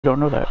Don't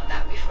know that.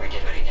 Before he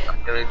did what he did.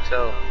 I can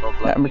tell.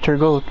 Amateur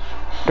gold.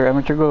 They're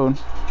amateur gold.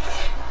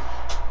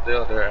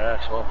 They're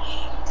assholes.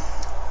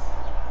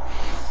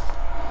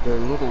 They're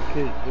little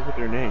kids. Look at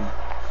their name.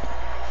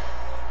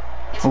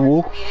 It's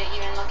Ooh. hard for me to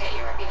even look at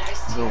you or be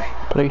nice to you,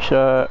 right? Play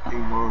shot.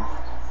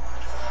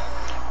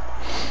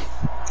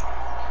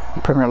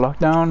 Premier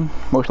lockdown.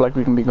 Most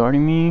likely can be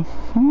guarding me.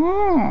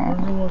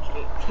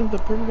 The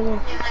perimeter one.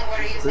 And like, what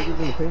are you Bigger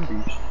than the saying?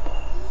 pain beast.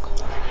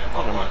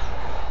 Oh, never mind.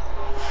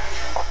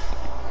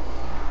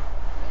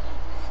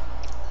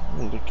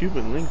 The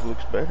Cuban link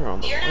looks better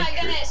on the You're not left.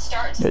 gonna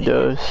start to It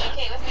does.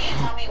 communicate with me and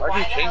tell me Why'd why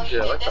you the hell change you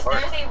it? I did like the this.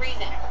 heart. There's a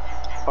reason.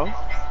 Huh?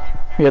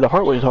 Yeah, the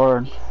heart was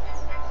hard.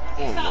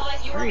 It's not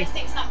like you were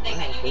missing something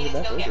that you needed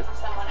to go get from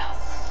someone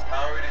else.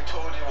 I already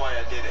told you why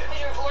I did it. Because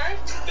you're bored?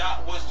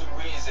 That was the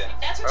reason.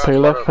 That's what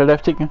Play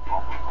left chicken.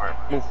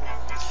 Alright, move.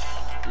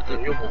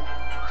 You move.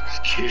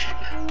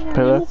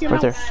 Play left,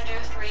 right there. gonna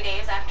do 3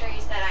 days after he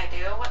said I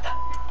do. What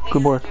the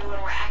Good board. do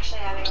when we're actually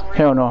having a real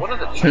Hell no. One of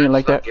the He didn't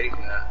like that. getting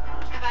that.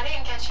 If I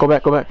didn't catch Go you,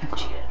 back, go back. you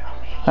cheated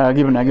on me.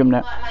 Give him that, give him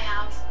that. People at my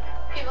house.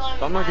 People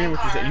in I'm not getting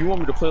what you said. You want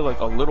me to play like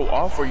a little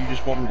off, or you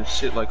just want me to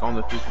sit like on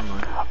the 3-point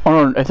line?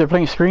 Oh no, if they're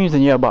playing screens,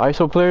 then yeah, but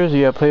ISO players,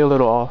 yeah, play a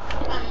little off.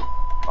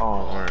 Oh,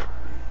 alright.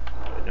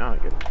 Now I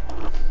get it.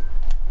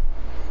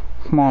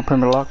 Come on,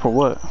 Premier lock for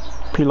what?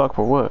 P-lock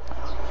for what? So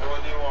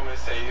what do you want me to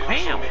say? You don't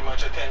show me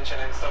much attention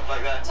and stuff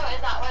like that? So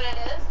is that what it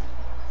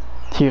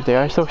is? See if they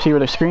ISO, see where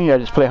the screen, yeah,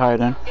 just play higher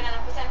then. Get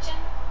enough attention?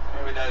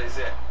 Maybe that is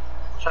it.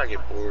 I'm trying to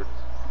get bored.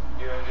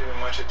 You don't give me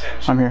much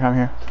attention. I'm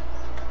here.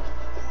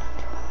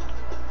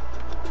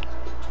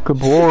 Good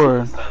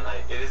board.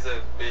 Like, it is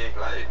a big,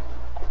 like,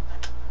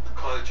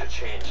 culture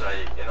change. Like,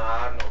 you know, I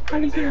have no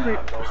friends here, I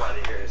have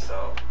nobody here,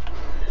 so,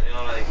 you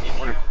know, like, if you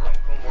come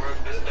from work,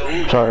 just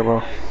don't Sorry, bro.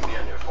 like, be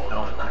on your phone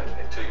all night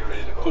until you're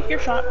ready to go. Take your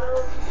shot.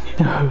 If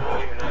you don't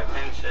give me no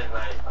attention,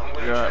 like, I'm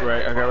gonna Got try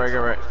right, to I got right, got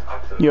right.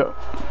 Yo,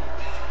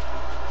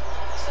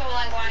 So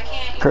like why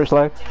can't you Curse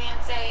lag? come to me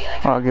and say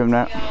like I'll give him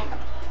that. you know,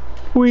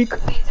 Weak. the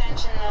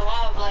attention, the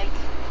love, like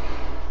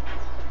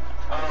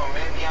I don't know,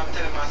 maybe I'm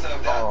telling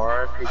myself that Oh,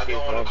 RIP I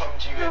don't want to come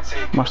to you and say,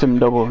 Watch them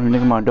double. You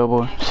nigga my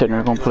double. Sitting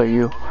there gonna play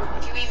you. if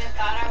you even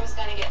thought I was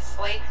gonna get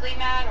slightly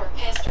mad or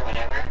pissed or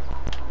whatever,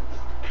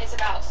 it's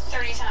about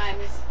 30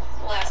 times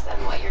less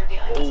than what you're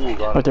dealing with. Oh, right now.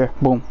 God. Right there.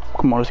 Boom.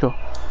 Come on, let's go.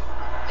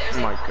 There's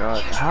Oh my a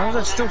god. huge How is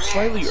that problem still in our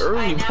slightly marriage.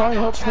 early? I now Probably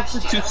don't up for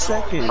trust 2 you.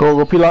 seconds.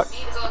 Go P-lock. Me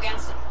to go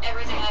against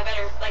everything I've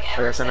ever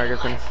I got said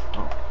in life.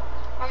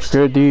 I was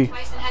Good D.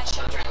 twice and had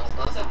children with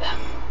both of them.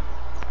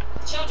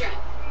 Children.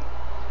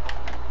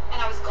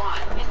 And I was gone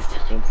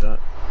instantly.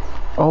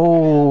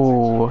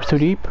 Oh, too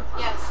deep.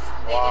 Yes,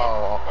 they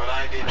Wow. what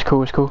I did. It's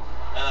cool, it's cool.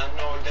 And I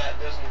know that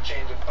doesn't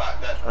change the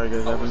fact that Alright,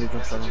 guys, I I have a was new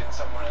concern. messaging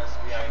someone else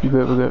behind You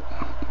good, we good.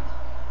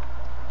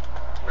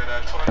 But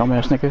I told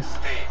Dumbass you nigga. to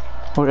stay.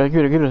 Oh,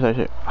 give us that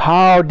shit.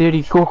 How did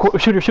he go?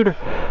 Shoot her.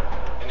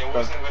 And it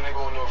wasn't going to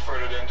go no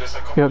further than just a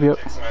couple Yep. of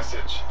text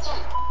message.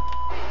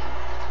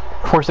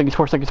 4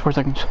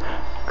 seconds.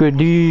 Good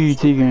D,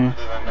 Tegan. Other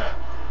than that.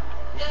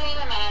 It doesn't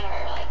even matter.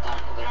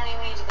 Like, we don't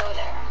even need to go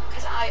there.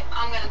 Because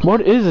I'm going to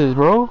What is this,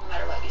 bro? no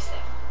matter what you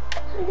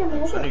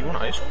say. Sonny, you want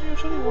ice on me or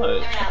something? What?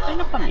 You're not alone.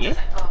 That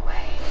doesn't go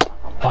away.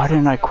 Why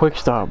didn't I quick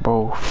stop,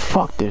 bro?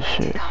 Fuck this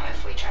shit. Come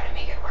if we try to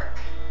make it work.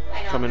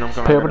 I know Coming, I'm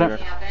coming. Pay I over got there.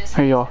 it.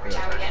 Hey, y'all. Every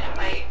time we get in a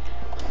fight,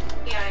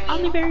 you know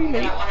what I mean?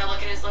 I don't want to look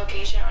at his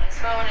location on his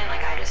phone, and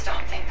like I just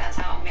don't think that's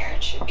how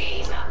marriage should be.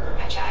 He's not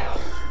my child.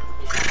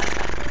 He's my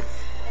husband.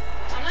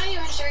 I'm not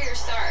even sure you're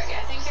sorry. I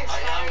think you're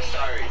sorry. I am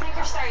sorry. I think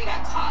you're sorry you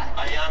got caught.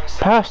 I am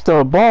sorry. Pass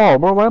the ball,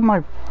 bro. Why am I?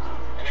 And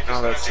if it's Oh,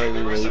 gonna that's take the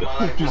so rest of late. my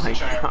life just Oh to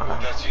try and my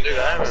prove that you Dude,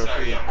 know I I'm haven't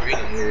sorry, I'm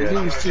reading really here. I think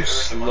I'm it's gonna too take the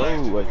rest of my life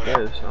to slow, I do that.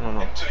 guess. I don't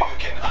know. Until you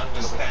can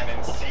understand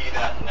and see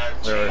that and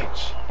Right.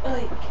 change.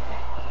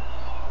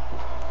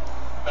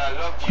 That I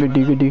love you Good D,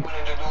 and good D. I'm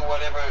willing to do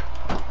whatever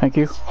Thank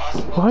you. is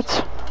possible What?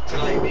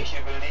 till I make you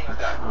believe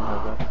that. Oh my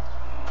god.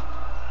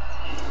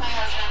 My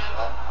husband,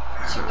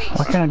 about 2 weeks.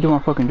 Why can't I do my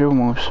fucking dribble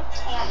moves?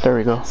 There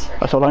we go.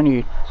 That's all I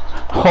need.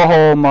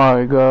 Oh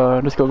my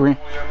god. Let's go green. I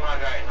know you're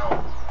mad right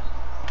now.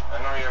 I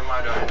know you're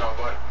mad right now,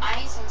 but I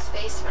need some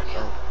space from you.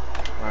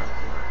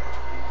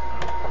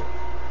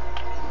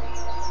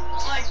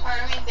 Like,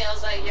 part of me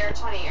feels like you're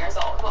 20 years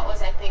old. What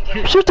was I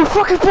thinking? Shoot the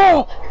fucking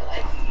ball! Of your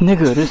life?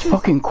 Nigga, this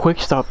fucking quick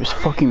stop is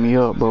fucking me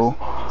up, bro.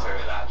 moments to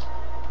relax.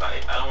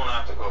 Like, I don't want to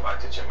have to go back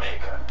to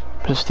Jamaica.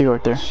 Just stay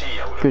right there. She,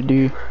 I would've Good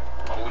D.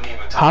 I wouldn't even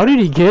tell How did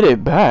he get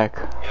it back?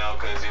 her, you know,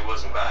 because it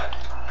wasn't bad.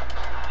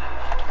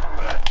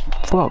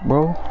 But, Fuck,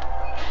 bro. you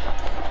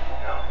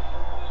know,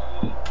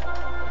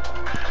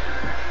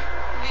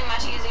 It'd be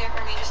much easier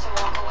for me just to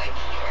walk away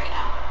from you right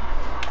now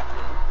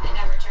and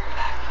never turn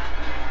back.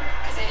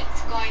 Because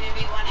it's going to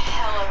be one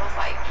hell of a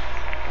fight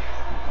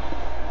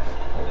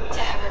to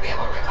ever be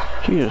able to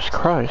recover. Jesus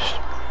Christ.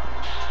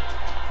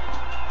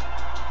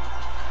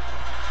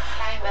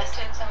 I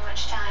invested so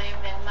much time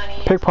and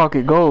money.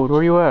 Pickpocket gold.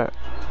 Where you at?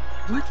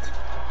 What?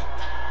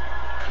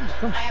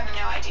 I have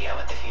no idea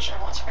what the future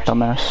holds for me.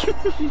 Dumbass. Going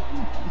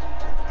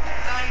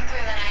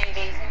through the 90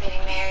 days and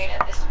getting married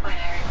at this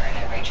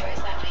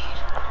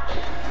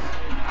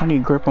I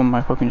need grip on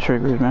my fucking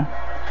triggers, man.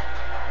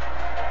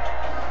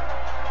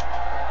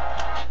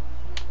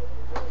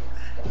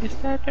 Is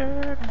that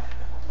dirt?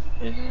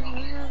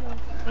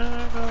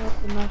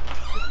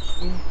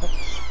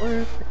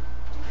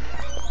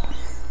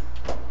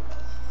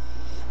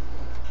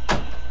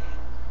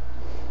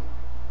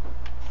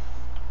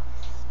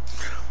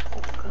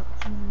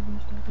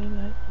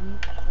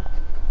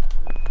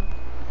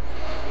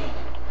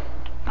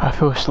 I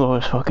feel slow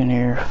as fucking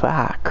here.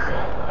 Fuck.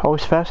 I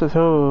was fast as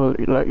hell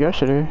like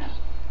yesterday.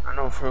 I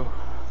know, bro.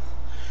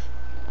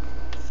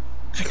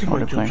 I think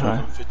my jump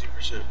shot on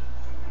 50%.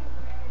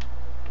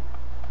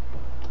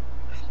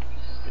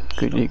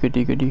 Goody,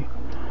 goody, goody.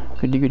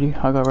 Goody, goody.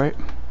 I got right.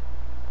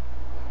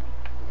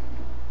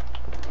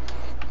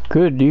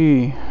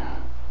 Goody.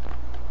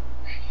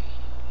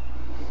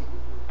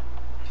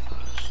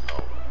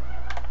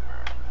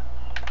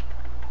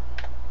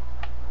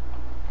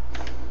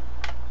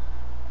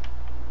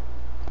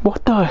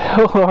 What the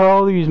hell are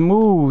all these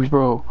moves,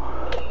 bro?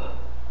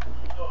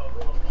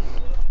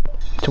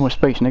 Too much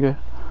space, nigga.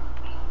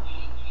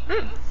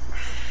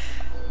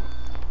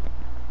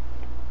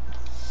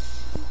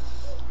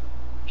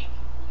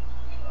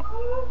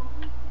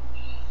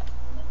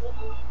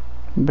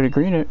 You better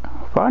green it.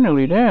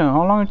 Finally, damn.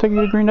 How long did it take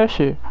you to green that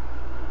shit?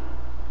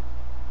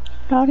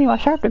 I need my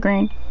shirt to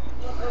green.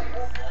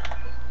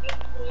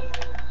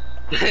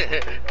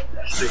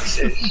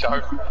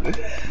 Sharp.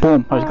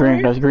 Boom. That's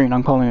green. That's green.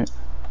 I'm calling it.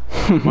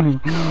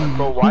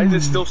 Bro, why is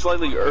it still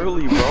slightly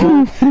early,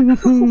 bro?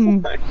 Oh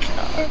my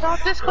god.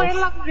 Not this way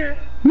longer.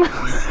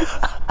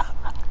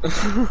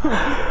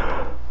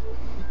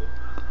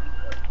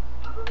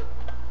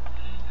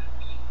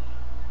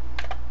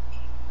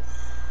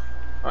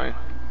 Fine.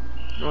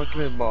 You know what, give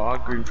me the ball, I'll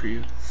green for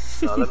you.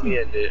 No, let me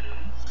end it.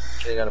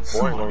 They got a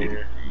boring over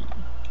here.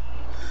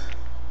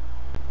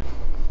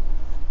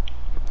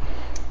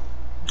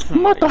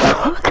 What the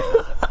fuck?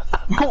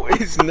 Bro,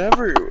 it's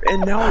never,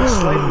 and now it's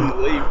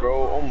slightly late,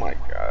 bro. Oh my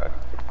god.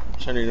 I'm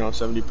turning on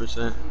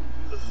 70%.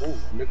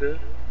 Move, nigga.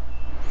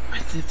 I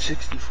did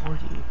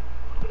 60-40.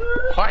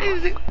 Why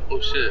is it? Oh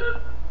shit.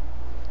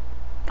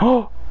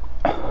 Oh!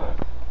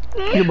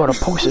 You about to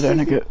post it, that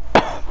nigga.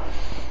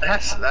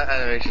 That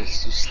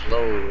animation's too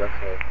slow. That's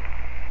why.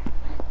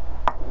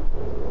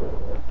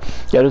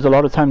 Yeah, there's a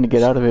lot of time to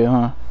get out of it,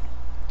 huh?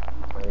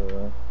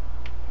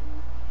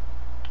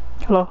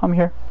 Hello, I'm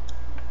here.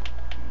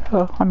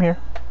 Hello, I'm here.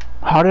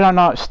 How did I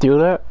not steal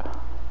that?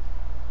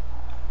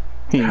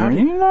 He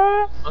green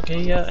that? Okay,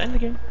 yeah, end the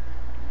game.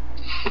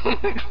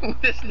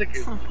 This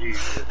nigga.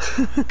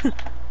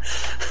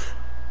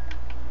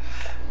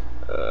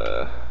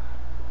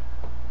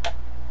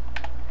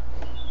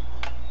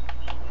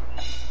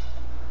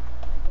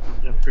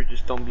 Jumper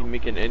just don't be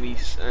making any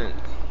sense.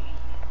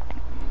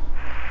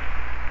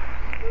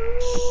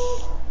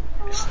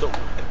 It's still